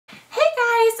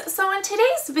in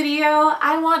today's video,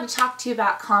 I want to talk to you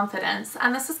about confidence,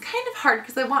 and this is kind of hard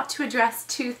because I want to address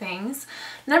two things.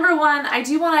 Number one, I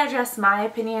do want to address my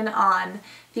opinion on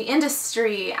the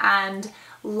industry and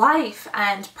life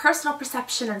and personal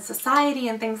perception and society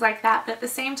and things like that, but at the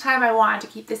same time I wanted to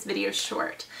keep this video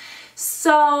short.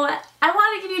 So I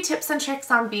want to give you tips and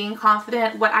tricks on being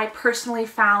confident, what I personally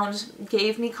found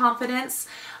gave me confidence,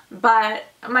 but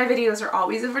my videos are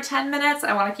always over 10 minutes.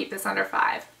 I want to keep this under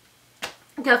 5.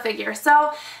 Go figure.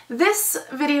 So this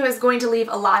video is going to leave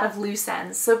a lot of loose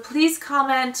ends, so please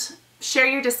comment, share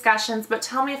your discussions, but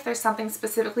tell me if there's something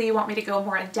specifically you want me to go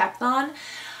more in depth on.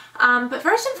 But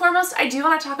first and foremost, I do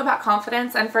want to talk about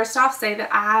confidence, and first off say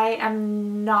that I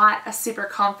am not a super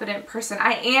confident person.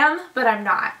 I am, but I'm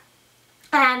not.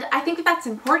 And I think that that's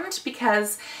important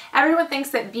because everyone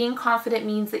thinks that being confident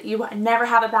means that you never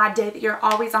have a bad day, that you're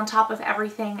always on top of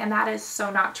everything, and that is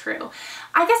so not true.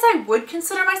 I guess I would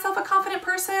consider myself a confident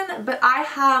person, but I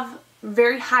have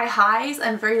very high highs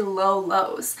and very low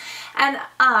lows. And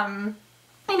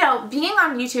you know, being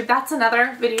on YouTube, that's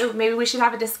another video, maybe we should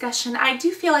have a discussion. I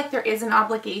do feel like there is an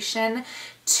obligation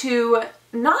to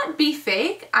not be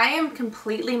fake. I am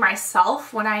completely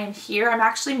myself when I am here. I'm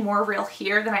actually more real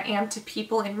here than I am to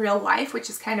people in real life, which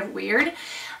is kind of weird.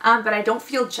 But I don't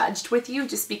feel judged with you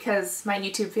just because my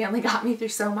YouTube family got me through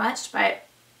so much. But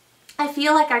I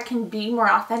feel like I can be more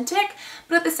authentic,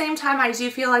 but at the same time I do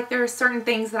feel like there are certain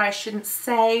things that I shouldn't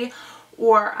say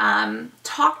or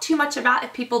talk too much about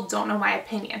if people don't know my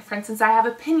opinion. For instance, I have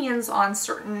opinions on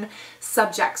certain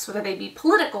subjects, whether they be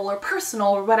political or personal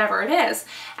or whatever it is,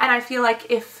 and I feel like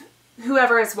if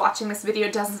whoever is watching this video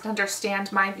doesn't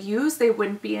understand my views, they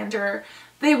wouldn't be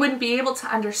able to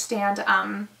understand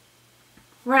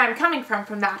where I'm coming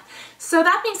from that. So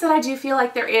that being said, I do feel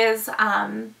like there is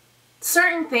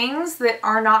certain things that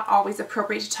are not always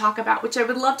appropriate to talk about, which I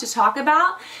would love to talk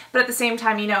about, but at the same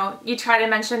time, you know, you try to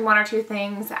mention one or two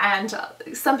things and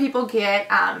some people get,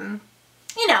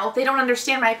 you know, they don't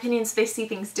understand my opinions, they see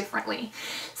things differently.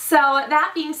 So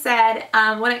that being said,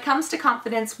 when it comes to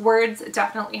confidence, words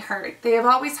definitely hurt. They have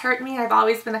always hurt me. I've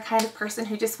always been the kind of person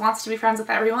who just wants to be friends with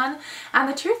everyone, and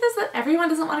the truth is that everyone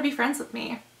doesn't want to be friends with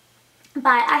me.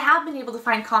 But I have been able to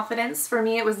find confidence. For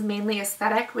me, it was mainly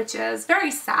aesthetic, which is very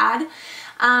sad.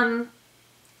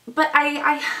 But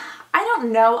I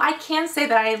don't know. I can say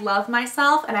that I love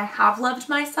myself and I have loved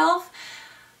myself,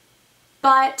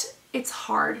 but it's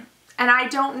hard. And I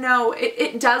don't know,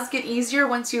 it does get easier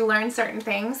once you learn certain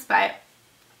things, but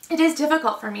it is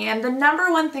difficult for me. And the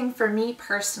number one thing for me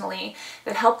personally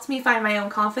that helped me find my own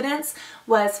confidence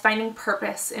was finding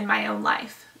purpose in my own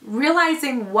life.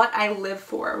 Realizing what I live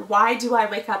for. Why do I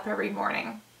wake up every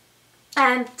morning?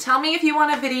 And tell me if you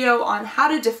want a video on how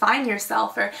to define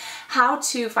yourself or how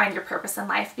to find your purpose in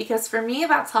life, because for me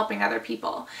that's helping other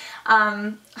people.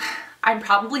 I'm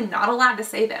probably not allowed to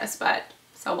say this, but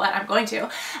so what, I'm going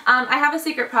to. I have a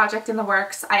secret project in the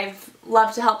works. I've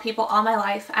loved to help people all my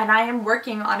life, and I am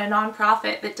working on a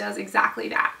nonprofit that does exactly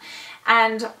that.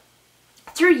 And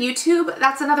through YouTube,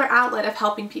 that's another outlet of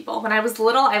helping people. When I was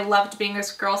little, I loved being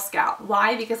this Girl Scout.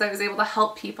 Why? Because I was able to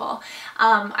help people.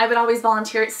 I would always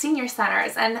volunteer at senior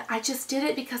centers, and I just did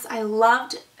it because I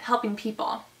loved helping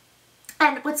people.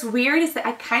 And what's weird is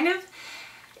that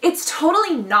it's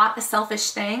totally not a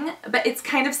selfish thing, but it's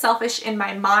kind of selfish in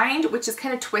my mind, which is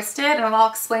kind of twisted, and I'll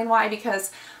explain why.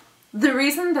 Because the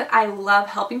reason that I love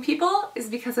helping people is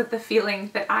because of the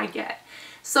feeling that I get.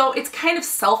 So it's kind of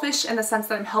selfish in the sense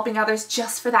that I'm helping others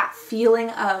just for that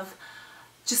feeling of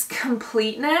just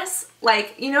completeness.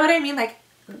 Like, you know what I mean? Like,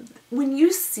 when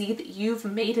you see that you've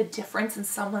made a difference in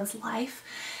someone's life,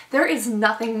 there is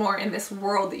nothing more in this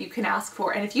world that you can ask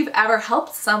for. And if you've ever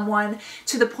helped someone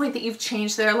to the point that you've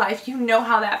changed their life, you know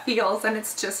how that feels. And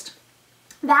it's just,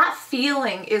 that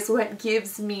feeling is what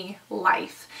gives me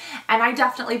life. And I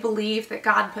definitely believe that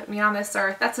God put me on this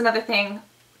earth. That's another thing.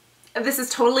 This is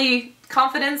totally,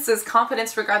 confidence is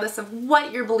confidence regardless of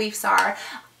what your beliefs are.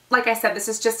 Like I said, this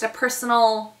is just a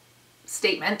personal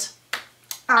statement.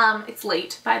 It's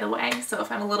late, by the way, so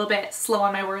if I'm a little bit slow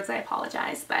on my words, I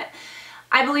apologize. But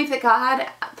I believe that God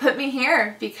put me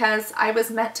here because I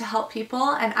was meant to help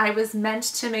people, and I was meant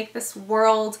to make this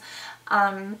world,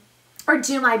 or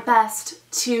do my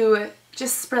best to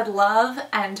just spread love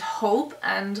and hope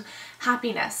and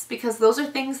happiness, because those are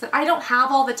things that I don't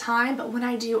have all the time, but when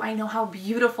I do, I know how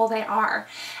beautiful they are.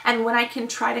 And when I can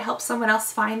try to help someone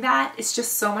else find that, it's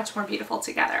just so much more beautiful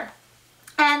together.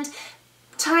 And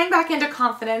tying back into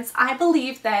confidence, I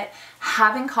believe that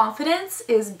having confidence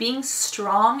is being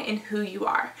strong in who you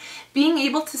are. Being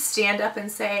able to stand up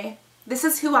and say, this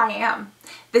is who I am.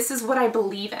 This is what I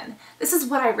believe in. This is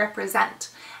what I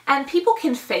represent. And people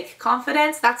can fake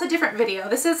confidence. That's a different video.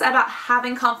 This is about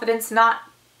having confidence, not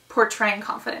portraying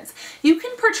confidence. You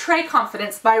can portray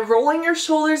confidence by rolling your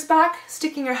shoulders back,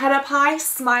 sticking your head up high,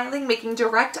 smiling, making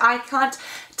direct eye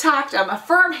contact, a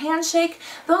firm handshake.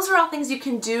 Those are all things you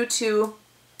can do to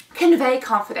convey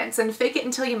confidence, and fake it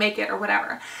until you make it or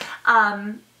whatever.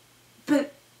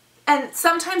 And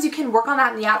sometimes you can work on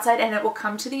that on the outside and it will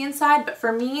come to the inside, but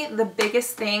for me, the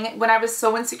biggest thing, when I was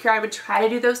so insecure, I would try to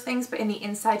do those things, but in the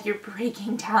inside, you're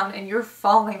breaking down and you're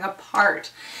falling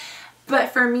apart.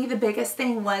 But for me, the biggest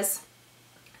thing was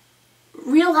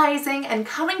realizing and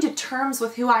coming to terms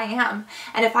with who I am.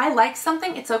 And if I like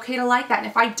something, it's okay to like that. And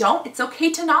if I don't, it's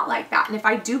okay to not like that. And if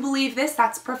I do believe this,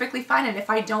 that's perfectly fine. And if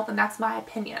I don't, then that's my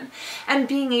opinion. And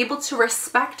being able to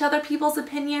respect other people's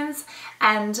opinions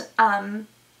and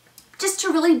just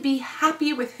to really be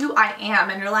happy with who I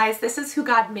am and realize this is who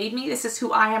God made me. This is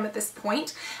who I am at this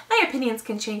point. My opinions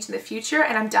can change in the future,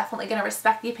 and I'm definitely going to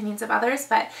respect the opinions of others,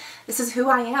 but this is who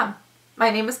I am. My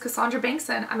name is Cassandra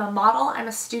Bankson. I'm a model, I'm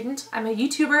a student, I'm a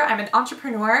YouTuber, I'm an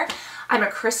entrepreneur, I'm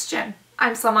a Christian.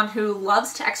 I'm someone who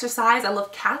loves to exercise, I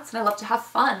love cats, and I love to have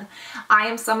fun. I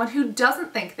am someone who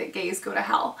doesn't think that gays go to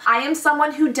hell. I am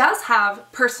someone who does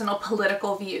have personal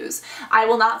political views. I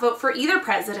will not vote for either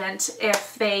president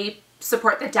if they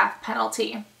support the death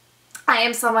penalty. I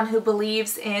am someone who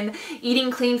believes in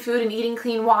eating clean food and eating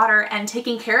clean water and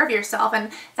taking care of yourself,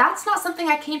 and that's not something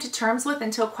I came to terms with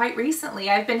until quite recently.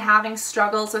 I've been having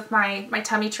struggles with my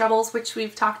tummy troubles, which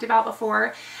we've talked about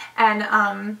before,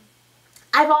 and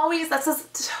that's a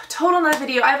total nother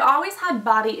video. I've always had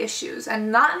body issues,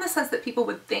 and not in the sense that people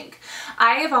would think.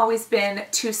 I have always been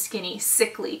too skinny,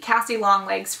 sickly, Cassie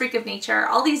Longlegs, freak of nature,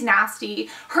 all these nasty,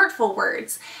 hurtful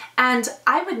words. And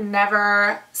I would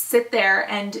never sit there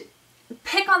and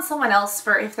pick on someone else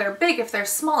for if they're big, if they're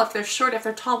small, if they're short, if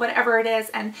they're tall, whatever it is.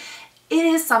 And it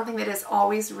is something that has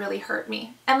always really hurt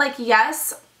me. And like,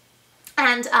 yes,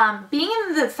 and being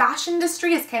in the fashion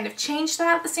industry has kind of changed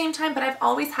that at the same time, but I've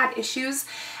always had issues,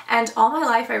 and all my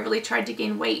life I really tried to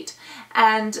gain weight,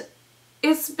 and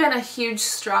it's been a huge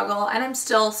struggle, and I'm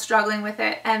still struggling with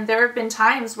it. And there have been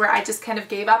times where I just kind of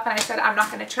gave up and I said, I'm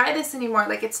not going to try this anymore,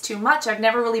 like it's too much. I've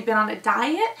never really been on a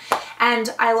diet,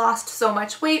 and I lost so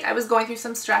much weight. I was going through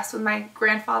some stress when my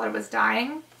grandfather was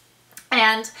dying,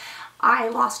 and I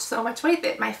lost so much weight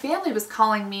that my family was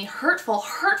calling me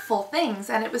hurtful things,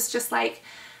 and it was just like,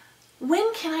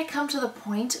 when can I come to the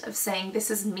point of saying, this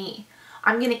is me?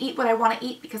 I'm going to eat what I want to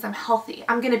eat because I'm healthy.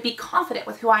 I'm going to be confident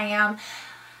with who I am.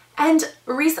 And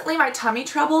recently my tummy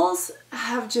troubles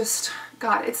have just,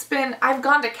 God, I've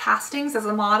gone to castings as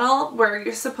a model where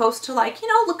you're supposed to, like, you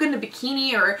know, look in a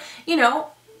bikini or, you know,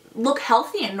 look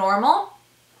healthy and normal.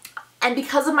 And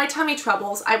because of my tummy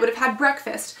troubles, I would have had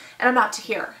breakfast and I'm not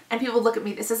here. And people would look at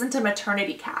me, this isn't a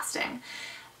maternity casting.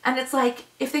 And it's like,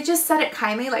 if they just said it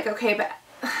kindly, like, okay, but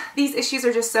these issues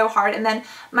are just so hard. And then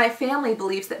my family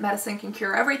believes that medicine can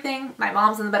cure everything. My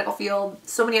mom's in the medical field.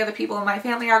 So many other people in my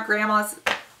family are grandmas.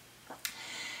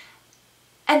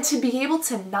 And to be able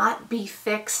to not be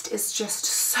fixed is just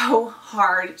so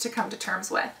hard to come to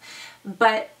terms with.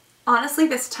 But honestly,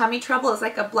 this tummy trouble is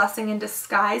like a blessing in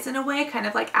disguise in a way, kind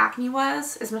of like acne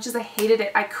was. As much as I hated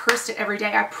it, I cursed it every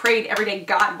day. I prayed every day,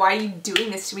 God, why are you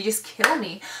doing this to me? Just kill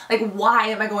me. Like, why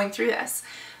am I going through this?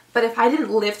 But if I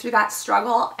didn't live through that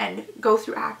struggle and go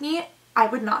through acne, I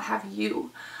would not have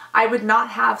you. I would not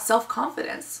have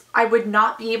self-confidence. I would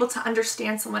not be able to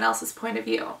understand someone else's point of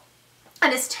view.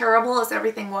 And as terrible as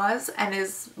everything was, and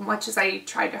as much as I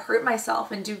tried to hurt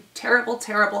myself and do terrible,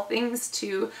 terrible things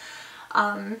to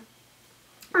my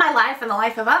life and the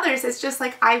life of others, it's just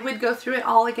like I would go through it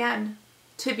all again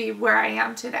to be where I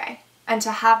am today, and to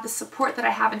have the support that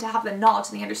I have, and to have the knowledge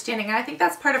and the understanding. And I think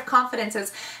that's part of confidence,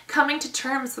 is coming to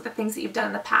terms with the things that you've done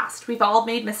in the past. We've all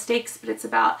made mistakes, but it's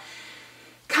about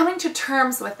coming to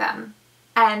terms with them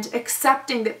and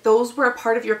accepting that those were a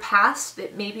part of your past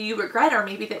that maybe you regret or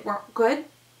maybe that weren't good.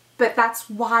 But that's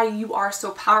why you are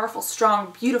so powerful,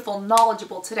 strong, beautiful,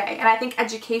 knowledgeable today. And I think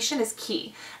education is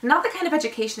key. Not the kind of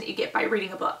education that you get by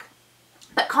reading a book.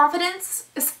 But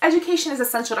education is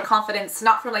essential to confidence,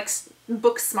 not from like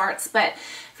book smarts, but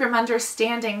from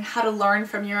understanding how to learn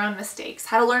from your own mistakes,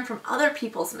 how to learn from other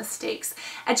people's mistakes.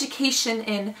 Education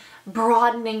in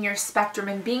broadening your spectrum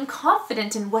and being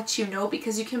confident in what you know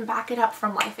because you can back it up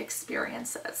from life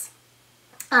experiences.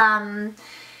 Where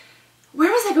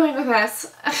was I going with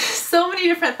this? So many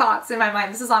different thoughts in my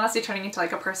mind. This is honestly turning into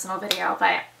like a personal video,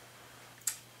 but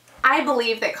I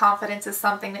believe that confidence is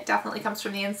something that definitely comes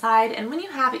from the inside, and when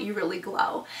you have it, you really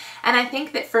glow. And I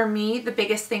think that for me, the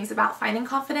biggest things about finding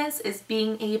confidence is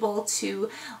being able to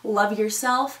love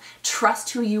yourself,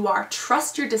 trust who you are,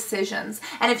 trust your decisions,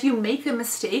 and if you make a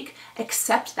mistake,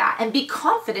 accept that and be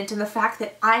confident in the fact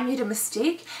that I made a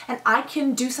mistake and I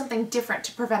can do something different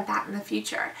to prevent that in the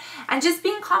future. And just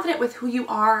being confident with who you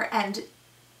are and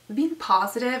being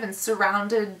positive and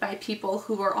surrounded by people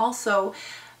who are also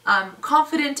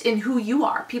confident in who you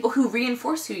are, people who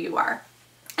reinforce who you are.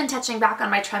 And touching back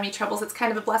on my tummy troubles, it's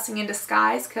kind of a blessing in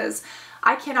disguise because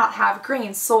I cannot have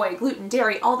grain, soy, gluten,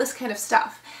 dairy, all this kind of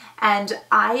stuff. And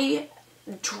I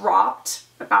dropped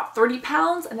about 30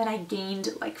 pounds and then I gained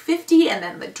like 50 and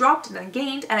then it dropped and then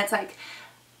gained, and it's like,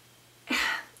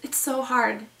 it's so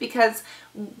hard because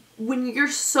when you're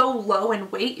so low in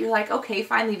weight, you're like, okay,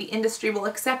 finally the industry will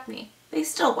accept me. They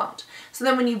still won't. So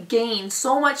then when you gain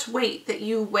so much weight that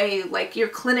you weigh like you're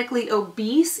clinically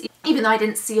obese, even though I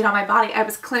didn't see it on my body, I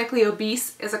was clinically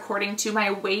obese as according to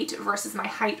my weight versus my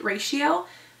height ratio.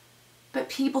 But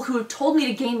people who told me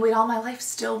to gain weight all my life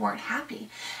still weren't happy.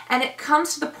 And it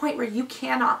comes to the point where you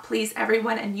cannot please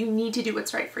everyone and you need to do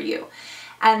what's right for you.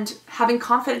 And having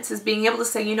confidence is being able to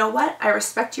say, you know what, I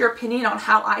respect your opinion on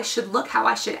how I should look, how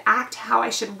I should act, how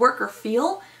I should work or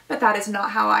feel, but that is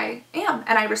not how I am.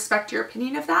 And I respect your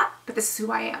opinion of that, but this is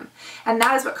who I am. And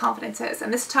that is what confidence is.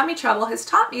 And this tummy trouble has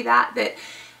taught me that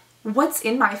what's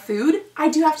in my food, I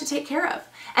do have to take care of.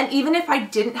 And even if I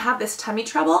didn't have this tummy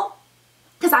trouble,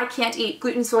 because I can't eat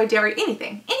gluten, soy, dairy,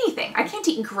 anything. I can't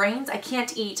eat grains. I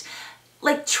can't eat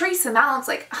like trace amounts.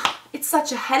 Like, it's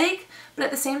such a headache. But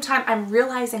at the same time, I'm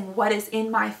realizing what is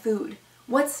in my food.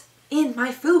 What's in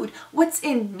my food? What's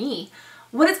in me?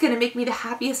 What is going to make me the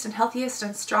happiest and healthiest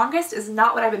and strongest is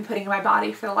not what I've been putting in my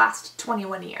body for the last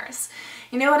 21 years.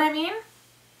 You know what I mean?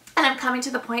 And I'm coming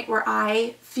to the point where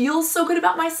I feel so good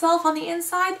about myself on the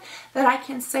inside that I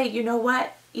can say, you know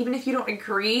what? Even if you don't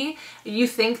agree, you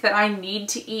think that I need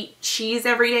to eat cheese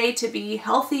every day to be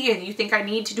healthy and you think I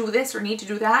need to do this or need to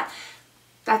do that,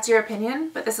 that's your opinion,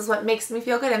 but this is what makes me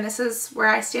feel good and this is where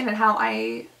I stand and how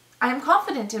I am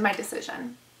confident in my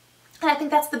decision. And I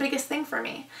think that's the biggest thing for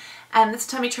me. And this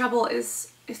tummy trouble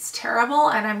it's terrible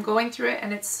and I'm going through it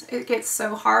and it gets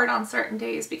so hard on certain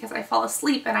days because I fall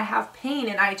asleep and I have pain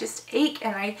and I just ache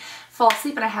and I fall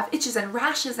asleep and I have itches and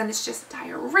rashes and it's just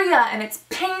diarrhea and it's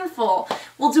painful.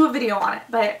 We'll do a video on it,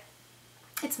 but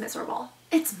it's miserable.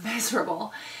 It's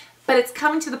miserable. But it's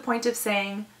coming to the point of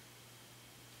saying,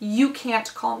 you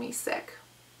can't call me sick.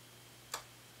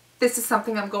 This is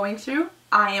something I'm going through.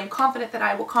 I am confident that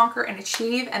I will conquer and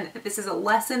achieve and that this is a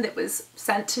lesson that was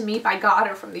sent to me by God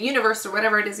or from the universe or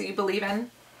whatever it is that you believe in.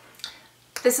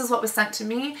 This is what was sent to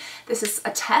me. This is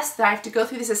a test that I have to go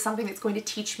through. This is something that's going to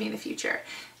teach me in the future.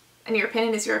 And your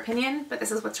opinion is your opinion, but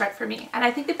this is what's right for me. And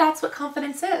I think that that's what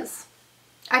confidence is.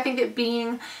 I think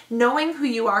that knowing who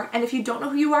you are, and if you don't know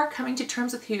who you are, coming to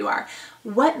terms with who you are.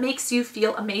 What makes you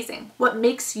feel amazing? What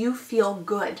makes you feel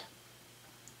good?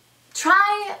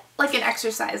 Try like an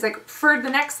exercise, like for the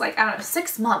next, like, I don't know,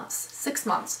 6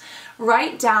 months,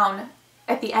 write down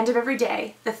at the end of every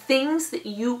day the things that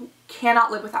you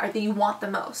cannot live without or that you want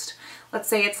the most. Let's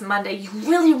say it's Monday, you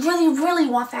really, really, really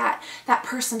want that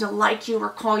person to like you or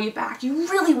call you back. You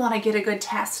really want to get a good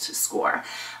test score.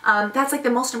 That's like the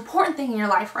most important thing in your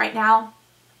life right now.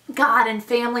 God and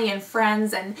family and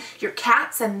friends and your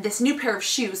cats and this new pair of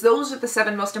shoes. Those are the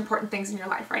 7 most important things in your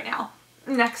life right now.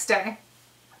 Next day.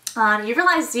 You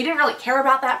realize you didn't really care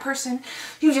about that person.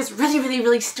 You just really, really,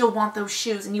 really still want those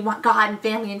shoes and you want God and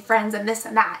family and friends and this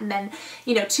and that. And then,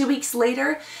 2 weeks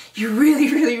later, you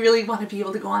really, really, really want to be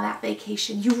able to go on that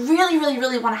vacation. You really, really,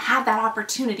 really want to have that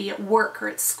opportunity at work or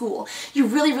at school. You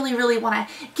really, really, really want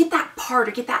to get that part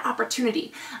or get that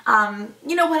opportunity.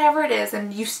 Whatever it is.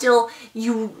 And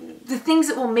the things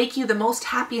that will make you the most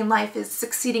happy in life is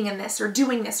succeeding in this or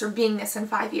doing this or being this in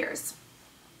 5 years.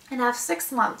 And have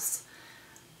 6 months.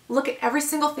 Look at every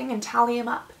single thing and tally them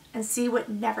up and see what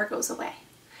never goes away.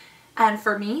 And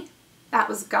for me, that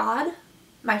was God,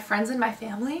 my friends and my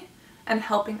family, and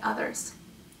helping others.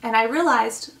 And I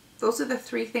realized those are the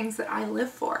 3 things that I live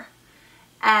for.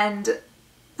 And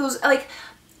those, like,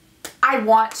 I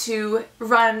want to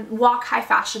walk high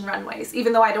fashion runways,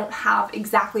 even though I don't have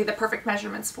exactly the perfect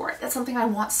measurements for it. That's something I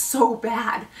want so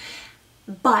bad.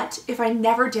 But if I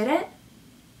never did it,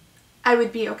 I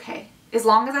would be okay. As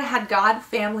long as I had God,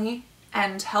 family,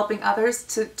 and helping others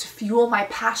to fuel my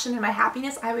passion and my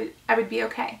happiness, I would be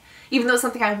okay. Even though it's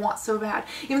something I want so bad.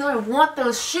 Even though I want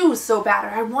those shoes so bad,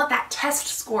 or I want that test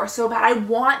score so bad. I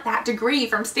want that degree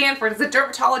from Stanford as a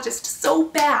dermatologist so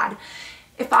bad.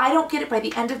 If I don't get it by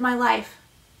the end of my life,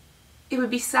 It would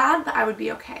be sad, but I would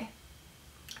be okay.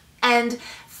 And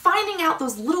finding out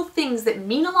those little things that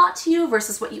mean a lot to you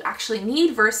versus what you actually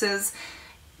need versus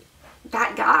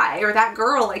that guy or that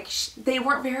girl, like they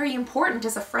weren't very important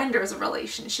as a friend or as a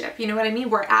relationship. You know what I mean?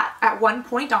 Where at one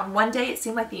point on one day, it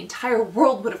seemed like the entire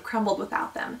world would have crumbled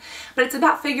without them. But it's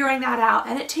about figuring that out,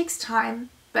 and it takes time,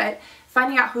 but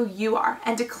finding out who you are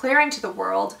and declaring to the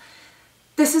world,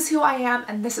 this is who I am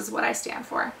and this is what I stand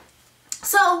for.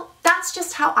 So that's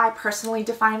just how I personally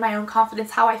define my own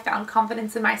confidence, how I found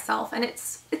confidence in myself. And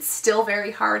it's still very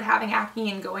hard having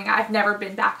acne and going. I've never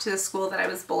been back to the school that I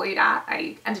was bullied at.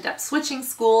 I ended up switching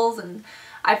schools, and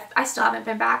I still haven't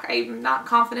been back. I'm not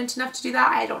confident enough to do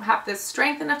that. I don't have the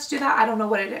strength enough to do that. I don't know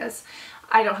what it is.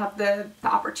 I don't have the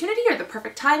opportunity or the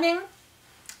perfect timing.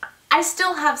 I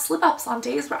still have slip-ups on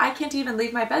days where I can't even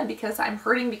leave my bed because I'm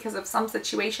hurting because of some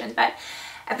situation. But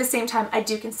at the same time, I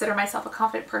do consider myself a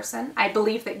confident person. I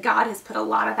believe that God has put a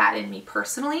lot of that in me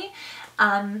personally.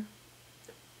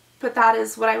 But that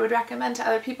is what I would recommend to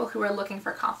other people who are looking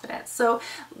for confidence. So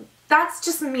that's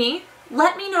just me.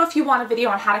 Let me know if you want a video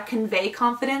on how to convey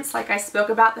confidence, like I spoke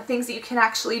about, the things that you can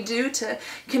actually do to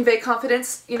convey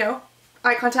confidence, you know,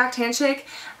 eye contact, handshake.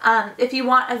 If you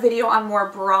want a video on more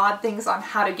broad things on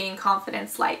how to gain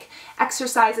confidence, like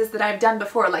exercises that I've done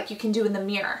before, like you can do in the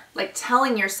mirror, like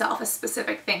telling yourself a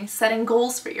specific thing, setting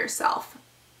goals for yourself.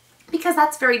 Because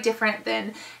that's very different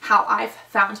than how I've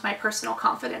found my personal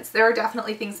confidence. There are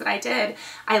definitely things that I did.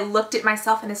 I looked at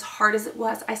myself, and as hard as it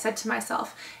was, I said to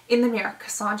myself in the mirror,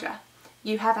 Cassandra,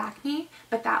 you have acne,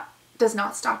 but that does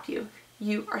not stop you.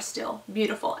 You are still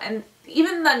beautiful. And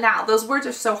even now, those words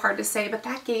are so hard to say, but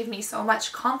that gave me so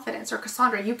much confidence. Or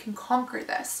Cassandra, you can conquer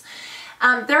this.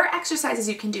 There are exercises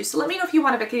you can do. So let me know if you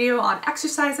want a video on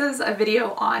exercises, a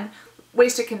video on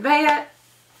ways to convey it,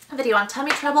 a video on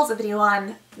tummy troubles, a video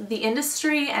on the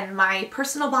industry and my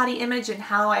personal body image and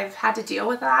how I've had to deal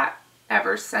with that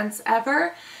ever since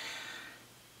ever.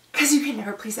 Because you can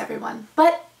never please everyone.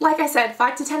 But like I said,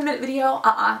 5 to 10 minute video,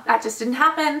 that just didn't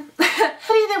happen.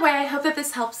 But either way, I hope that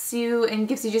this helps you and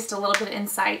gives you just a little bit of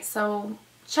insight. So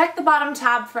check the bottom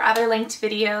tab for other linked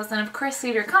videos, and of course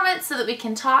leave your comments so that we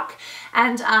can talk.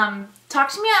 And talk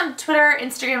to me on Twitter,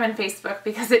 Instagram, and Facebook,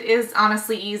 because it is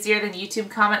honestly easier than YouTube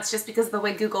comments just because of the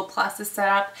way Google Plus is set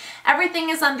up. Everything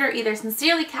is under either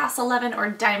Sincerely Cass 11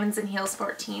 or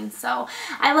Diamondsandheels14. So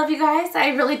I love you guys. I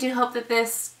really do hope that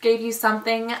this gave you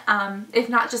something, if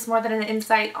not just more than an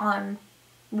insight on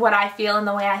what I feel and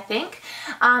the way I think.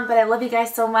 But I love you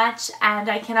guys so much, and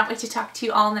I cannot wait to talk to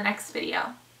you all in the next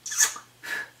video.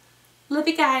 Love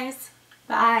you guys.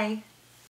 Bye.